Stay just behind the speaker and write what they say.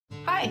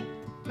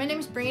My name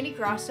is Brandie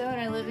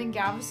and I live in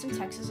Galveston,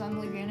 Texas on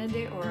the Laguna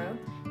de Oro.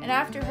 And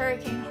after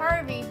Hurricane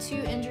Harvey, 2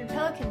 injured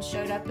pelicans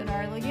showed up in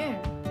our lagoon.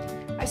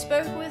 I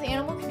spoke with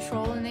animal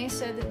control and they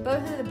said that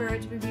both of the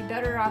birds would be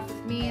better off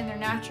with me in their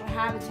natural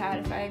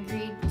habitat if I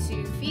agreed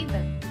to feed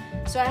them.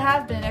 So I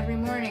have been every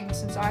morning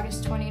since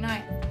August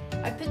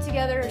 29th. I put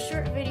together a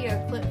short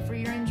video clip for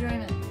your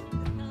enjoyment.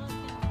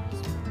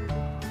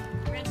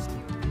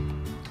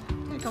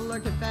 Take a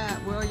look at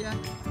that, will ya?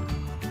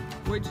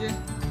 Would you?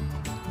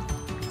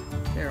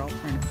 There, I'll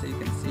turn it so you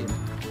can see it.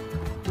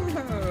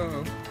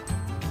 Whoa!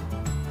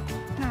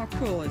 How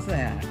cool is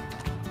that?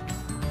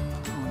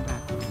 Going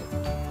back with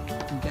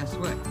it. And guess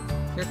what?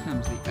 Here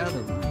comes the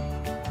other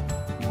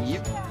one.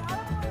 Yep.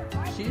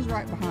 She's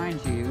right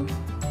behind you.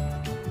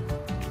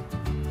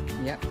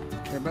 Yep.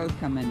 They're both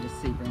coming to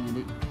see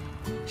Brandie.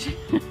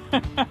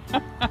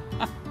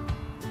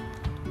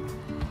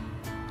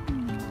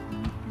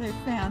 They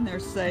found their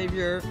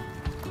savior.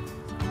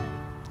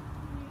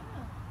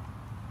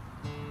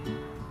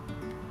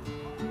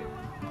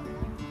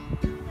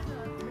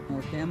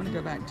 Okay, I'm gonna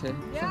go back to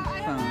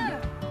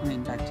phone.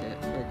 Back to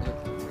regular.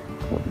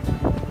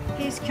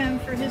 He's come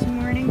for his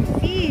morning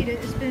feed.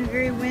 It's been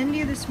very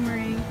windy this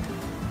morning.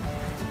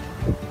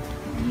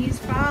 And he's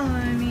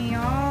following me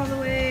all the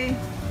way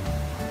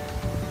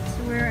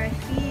to where I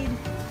feed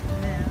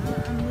them.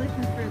 I'm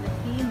looking for the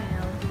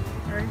female,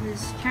 or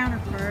his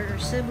counterpart, or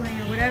sibling,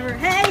 or whatever.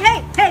 Hey,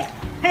 hey, hey,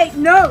 hey,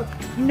 no,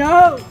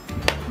 no,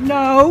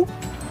 no.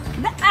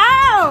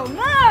 Ow,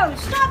 no,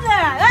 stop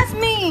that, that's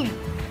mean.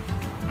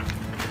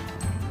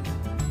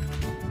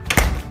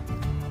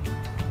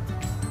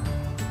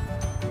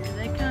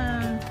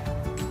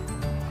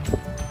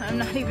 I'm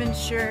not even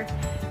sure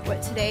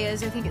what today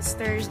is. I think it's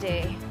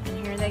Thursday.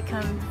 And here they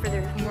come for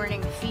their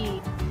morning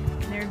feed.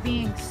 And they're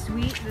being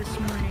sweet this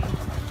morning.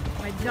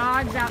 My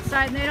dog's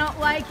outside and they don't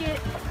like it.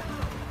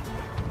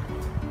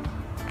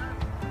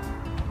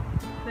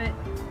 But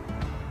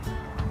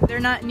they're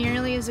not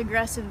nearly as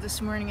aggressive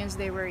this morning as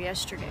they were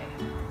yesterday.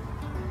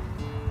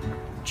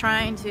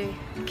 Trying to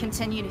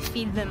continue to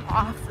feed them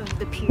off of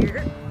the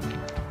pier.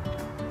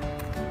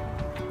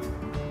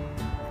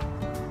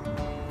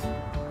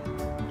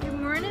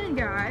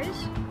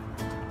 Guys,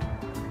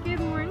 good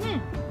morning.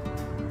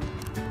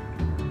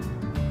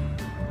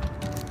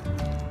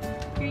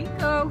 Here you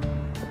go.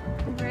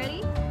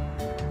 Ready?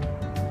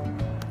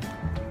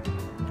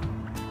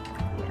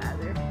 Yeah,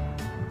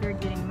 they're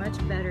getting much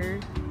better.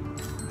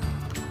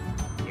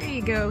 Here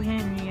you go,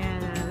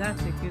 Henrietta.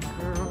 That's a good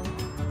girl.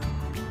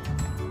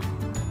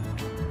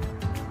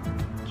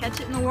 Catch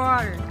it in the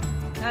water.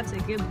 That's a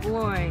good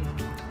boy.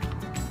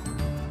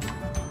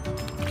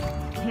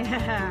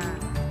 Yeah.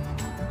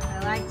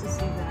 I like to see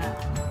that.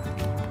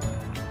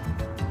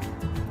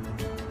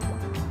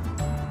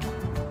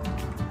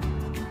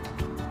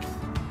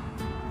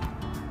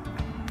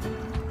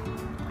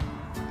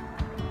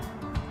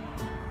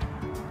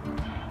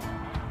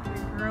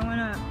 They're growing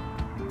up.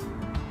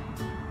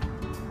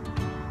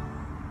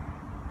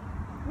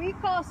 We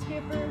call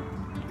Skipper.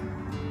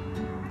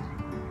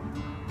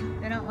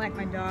 They don't like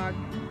my dog.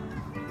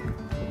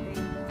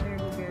 There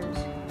he goes.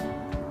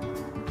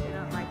 They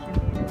don't like him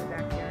being in the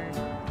backyard.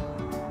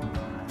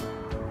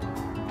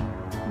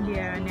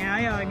 Yeah, now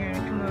y'all are gonna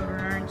come over,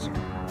 aren't you?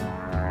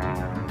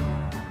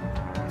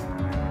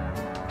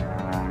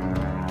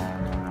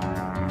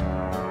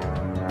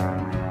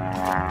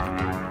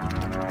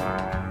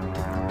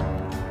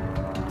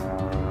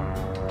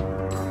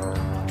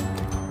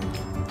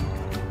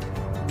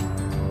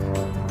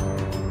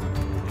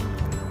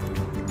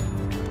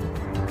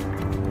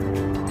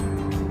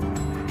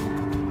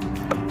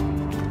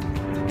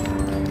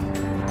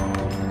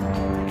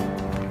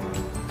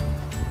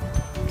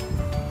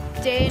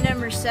 Day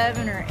number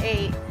 7 or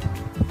 8,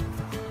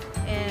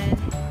 and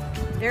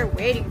they're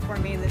waiting for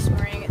me this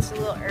morning. It's a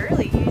little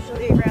early,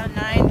 usually around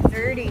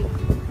 9:30.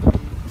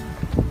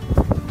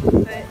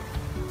 But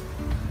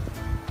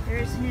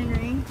there's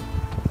Henry,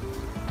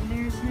 and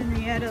there's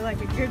Henrietta,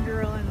 like a good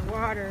girl in the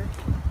water.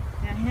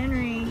 Now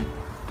Henry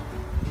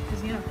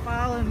is gonna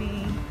follow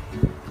me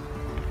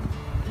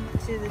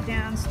to the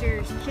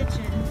downstairs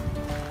kitchen.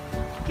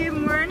 Good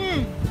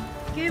morning.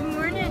 Good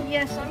morning.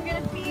 Yes, I'm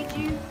gonna feed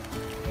you.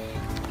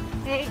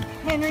 Hey,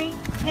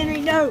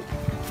 Henry, no!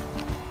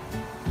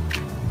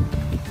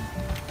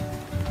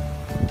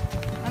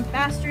 I'm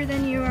faster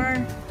than you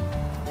are.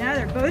 Now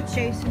they're both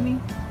chasing me.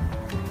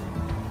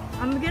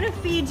 I'm gonna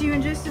feed you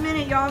in just a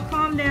minute, y'all.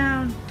 Calm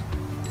down.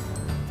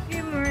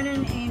 Good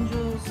morning,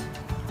 angels.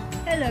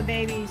 Hello,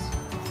 babies.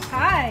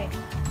 Hi.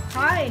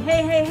 Hi.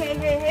 Hey, hey, hey,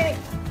 hey, hey.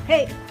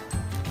 Hey.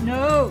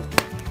 No.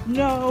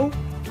 No.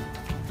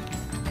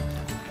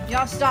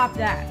 Y'all stop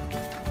that.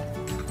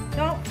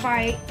 Don't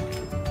fight.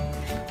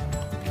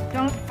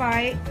 Don't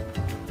fight.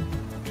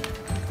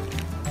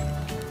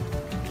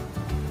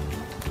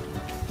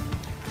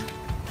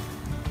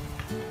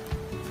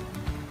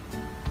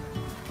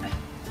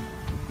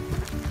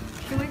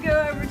 Can we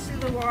go over to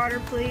the water,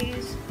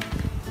 please?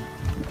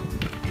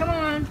 Come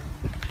on.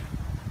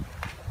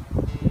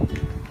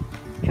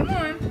 Come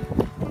on.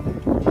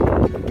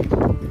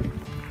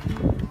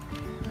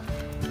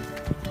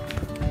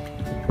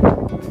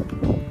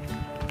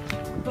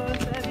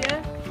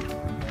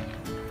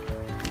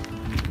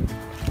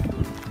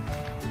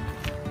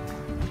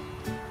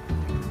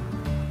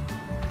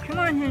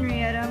 on,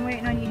 Henrietta. I'm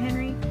waiting on you,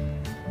 Henry.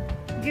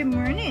 Good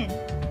morning.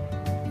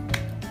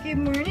 Good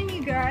morning,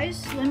 you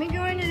guys. Let me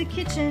go into the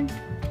kitchen.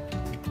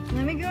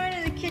 Let me go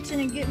into the kitchen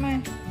and get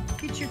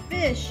your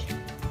fish.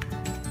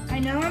 I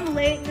know I'm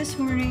late this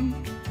morning.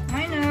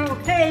 I know.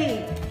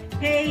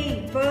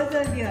 Hey, both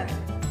of you.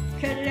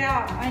 Cut it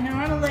out. I know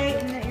I'm late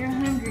and that you're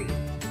hungry.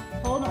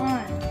 Hold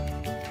on.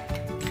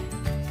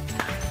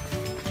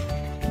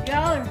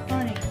 Y'all are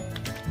funny.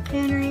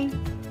 Henry,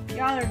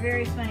 y'all are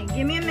very funny.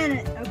 Give me a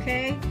minute,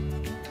 okay?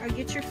 I'll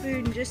get your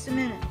food in just a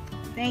minute.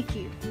 Thank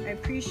you. I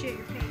appreciate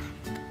your patience.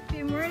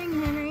 Good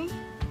morning, Henry.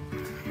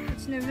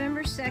 It's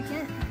November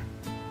 2nd,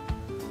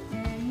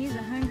 and he's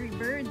a hungry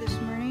bird this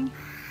morning.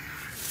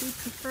 He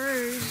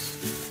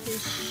prefers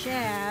his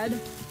shad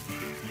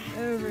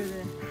over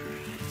the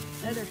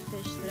other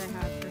fish that I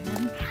have for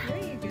him.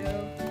 There you go.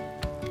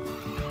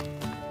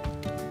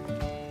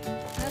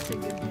 That's a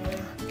good boy.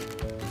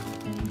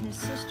 And his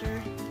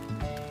sister,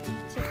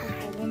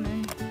 typical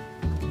woman,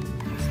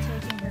 is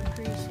taking her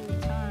pretty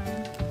sweet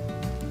time.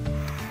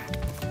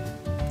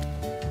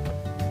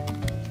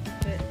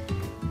 But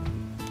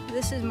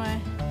this is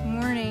my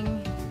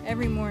morning,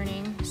 every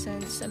morning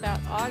since about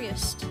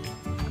August.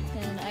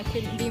 And I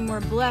couldn't be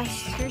more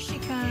blessed. Here she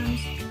comes.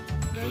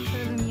 Both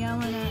of them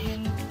yelling at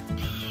me.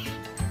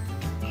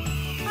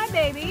 Hi,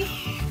 baby.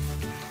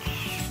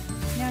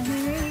 Now,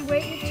 Henry, you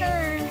wait your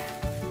turn.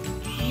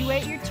 You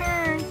wait your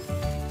turn.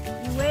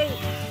 You wait.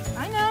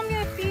 I know I'm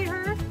gonna feed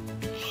her.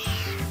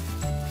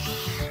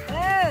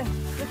 Oh,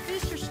 the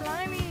fish are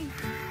slimy.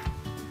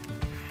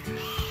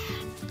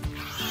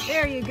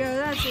 There you go.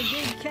 That's a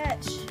good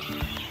catch.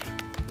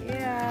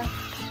 Yeah.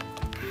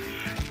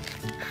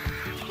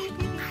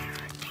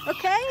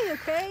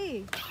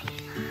 Okay.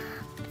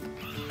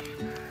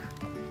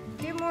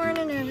 Good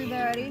morning,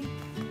 everybody.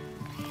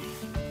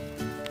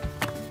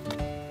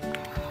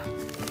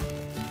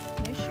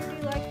 They sure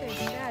do like their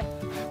shad.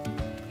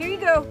 Here you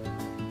go.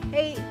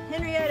 Hey,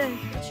 Henrietta,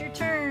 it's your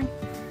turn.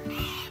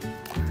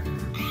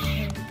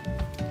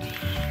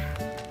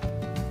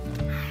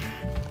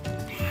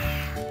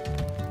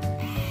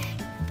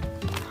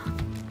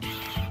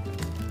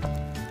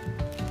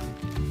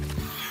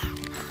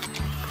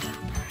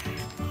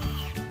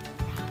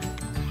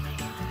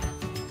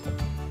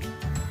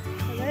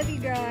 You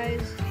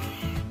guys,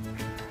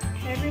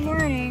 every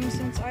morning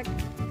since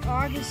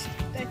August,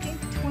 I think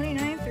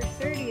 29th or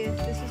 30th,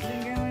 this has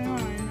been going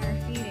on, our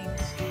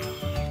feedings.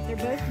 They're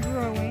both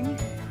growing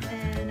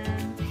and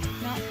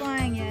not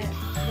flying yet.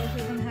 Both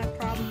of them have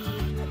problems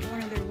with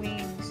one of their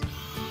wings.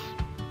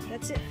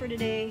 That's it for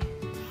today.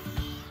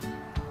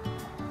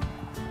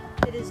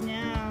 It is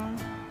now,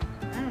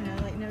 I don't know,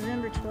 like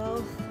November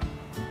 12th,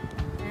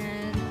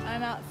 and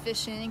I'm out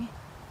fishing.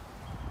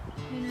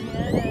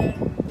 Henrietta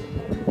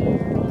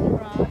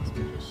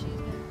because she's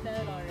been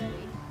fed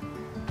already.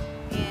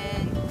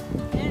 And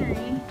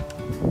Henry,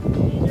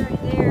 he's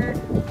right there,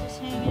 just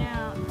hanging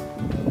out.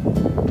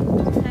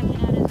 He's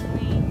pecking at his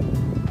wing.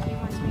 He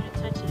wants me to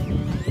touch it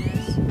again, I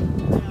guess. I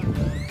don't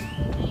know.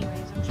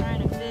 Anyways, I'm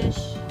trying to fish.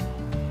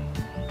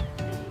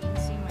 As you can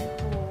see my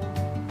pole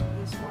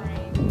this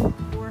morning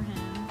for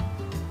him,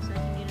 so I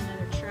can get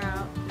another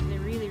trout. Because they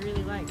really,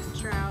 really like the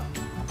trout.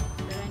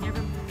 But I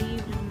never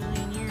believed in a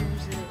million years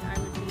that I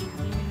would be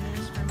doing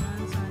this for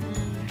months on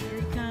end. Here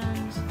he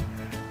comes.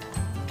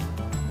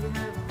 We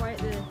have quite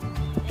the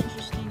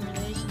interesting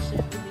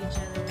relationship with each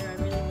other. I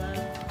really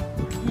love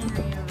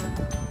Henry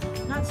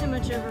over, not so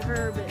much over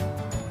her, but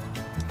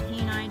he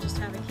and I just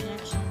have a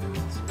connection.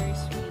 It's very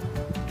sweet.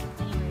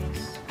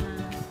 Anyways,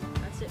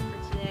 that's it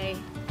for today.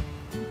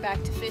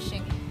 Back to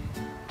fishing.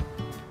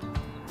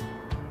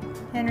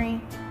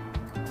 Henry,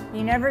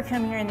 you never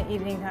come here in the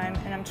evening time,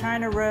 and I'm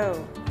trying to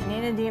row. I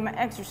need to do my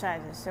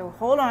exercises, so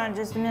hold on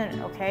just a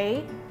minute,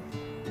 okay?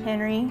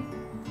 Henry,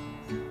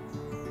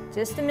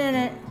 just a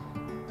minute.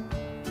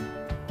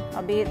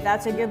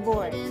 That's a good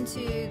boy.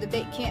 Into the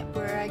bait camp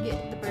where I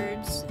get the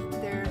birds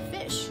their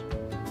fish.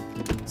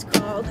 It's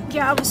called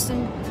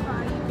Galveston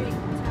Body Bait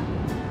Camp.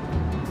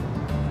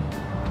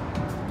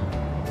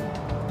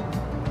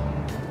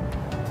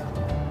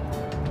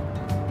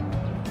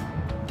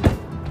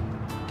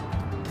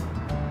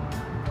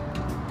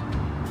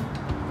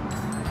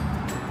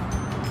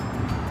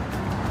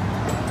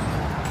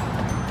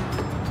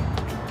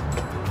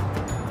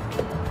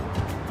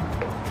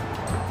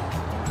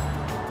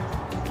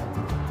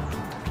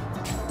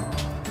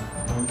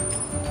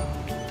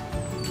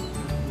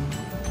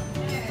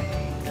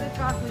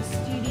 Was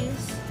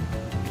studious.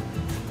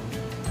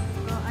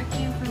 Well, I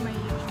came from my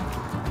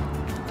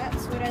usual.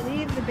 That's what I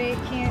leave the bait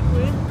camp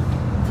with.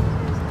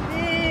 This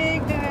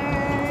big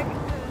bag.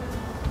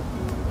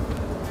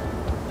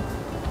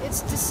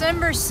 It's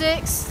December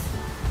 6th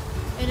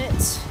and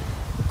it's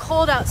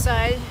cold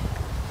outside.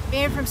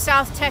 Being from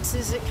South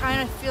Texas, it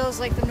kind of feels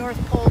like the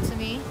North Pole to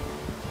me.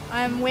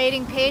 I'm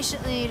waiting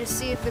patiently to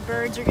see if the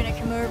birds are going to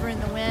come over in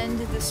the wind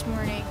this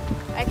morning.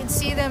 I can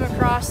see them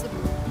across the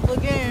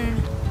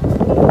lagoon.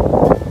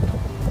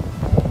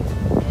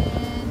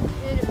 And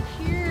it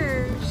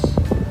appears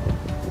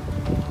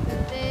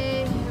that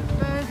they have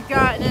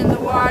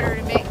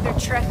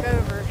trek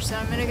over, so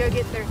I'm gonna go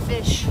get their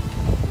fish.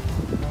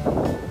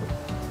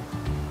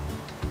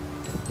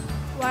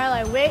 While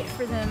I wait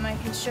for them, I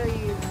can show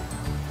you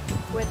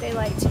what they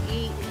like to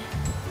eat.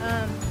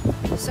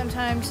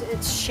 Sometimes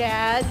it's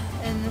shad,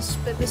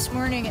 but this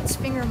morning it's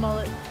finger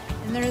mullet,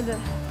 and they're the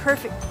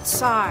perfect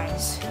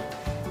size.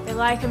 They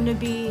like them to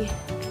be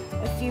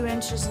a few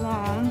inches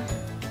long,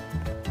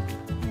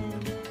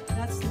 and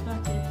that's the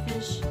bucket of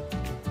fish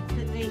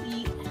that they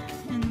eat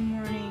in the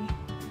morning.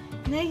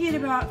 And they get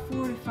about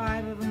 4 to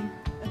 5 of them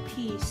a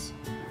piece.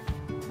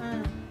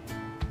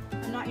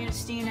 I'm not gonna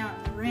stand out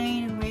in the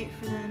rain and wait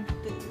for them,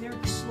 but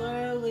they're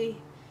slowly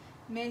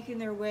making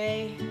their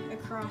way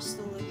across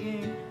the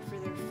lagoon for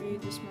their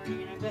food this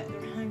morning, and I bet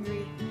they're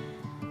hungry.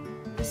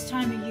 This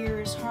time of year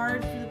is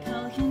hard for the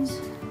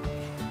pelicans.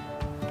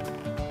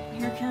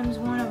 Here comes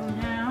one of them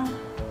now.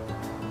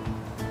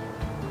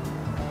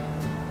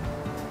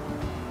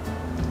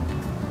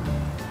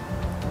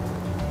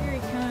 Here he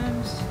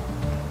comes.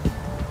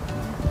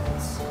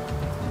 It's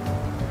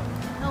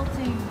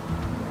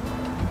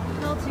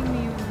pelting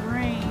me with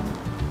rain.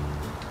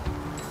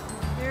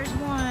 There's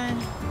one,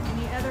 and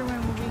the other one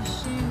will be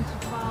soon to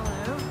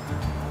follow.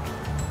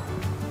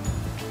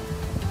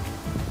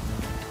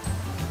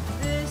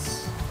 This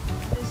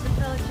is the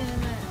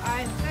pelican that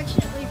I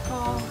affectionately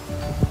call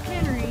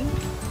Henry.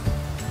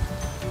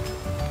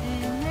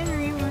 And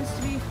Henry wants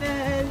to be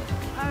fed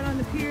out on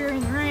the pier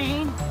in the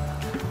rain.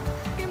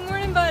 Good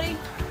morning, buddy.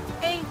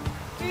 Hey,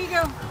 here you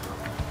go.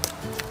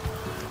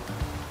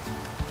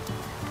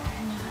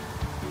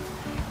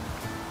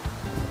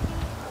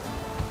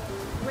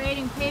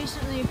 Waiting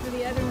patiently for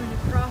the other one to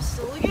cross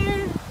the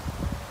lagoon.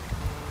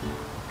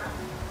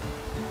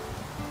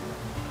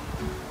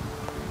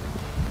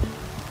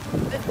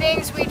 The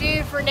things we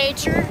do for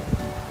nature.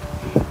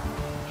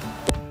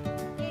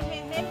 Hey,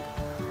 hey, hey.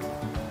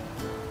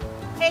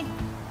 Hey.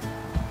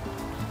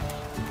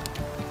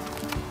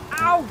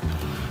 Ow!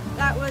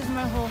 That was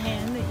my whole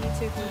hand that you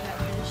took with that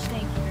fish.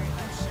 Thank you very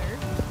much, sir.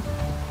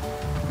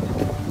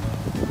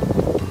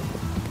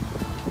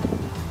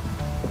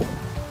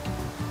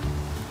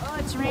 Oh,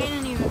 it's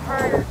raining even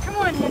harder. Come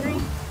on, Henry.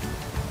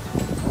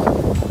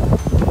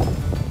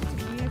 It's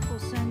a beautiful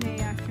Sunday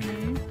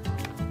afternoon,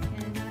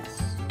 and that's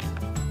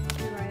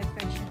who I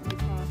affectionately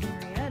call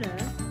Henrietta.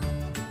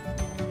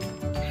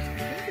 And I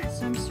think it's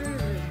some sort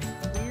of a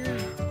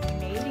weird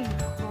mating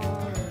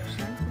call or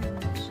something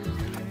that she's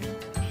doing.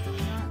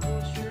 Not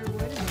real sure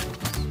what it is.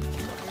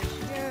 There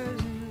she goes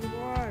into the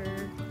water.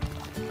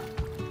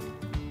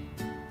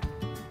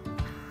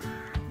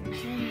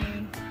 There's Henry.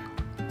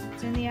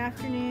 It's in the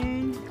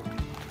afternoon.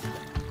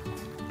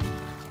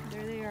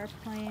 There they are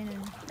playing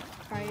and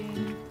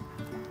fighting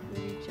with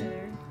each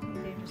other. I think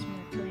they just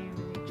want playing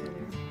with each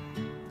other.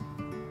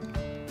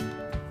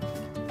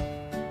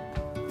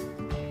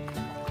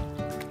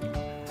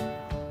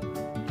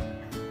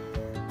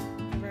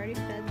 I've already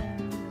fed them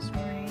this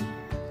morning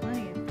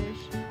plenty of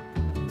fish.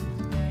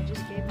 And I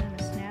just gave them a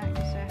snack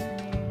this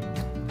afternoon.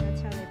 And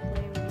that's how they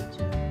play with each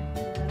other,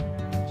 loving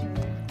on each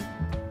other.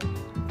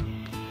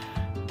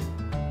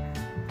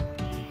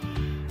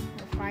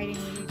 They're fighting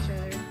with each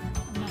other.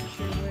 I'm not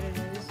sure what it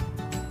is.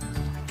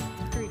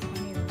 It's pretty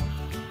funny though.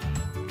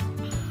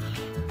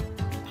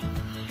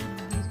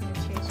 And he's gonna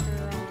chase her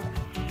off.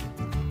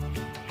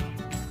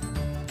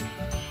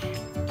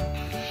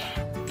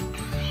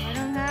 I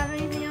don't have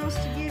anything else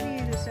to give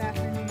you this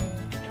afternoon.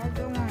 Y'all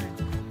go on.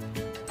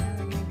 Now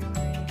we're gonna go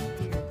underneath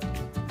here.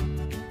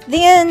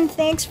 The end.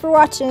 Thanks for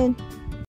watching.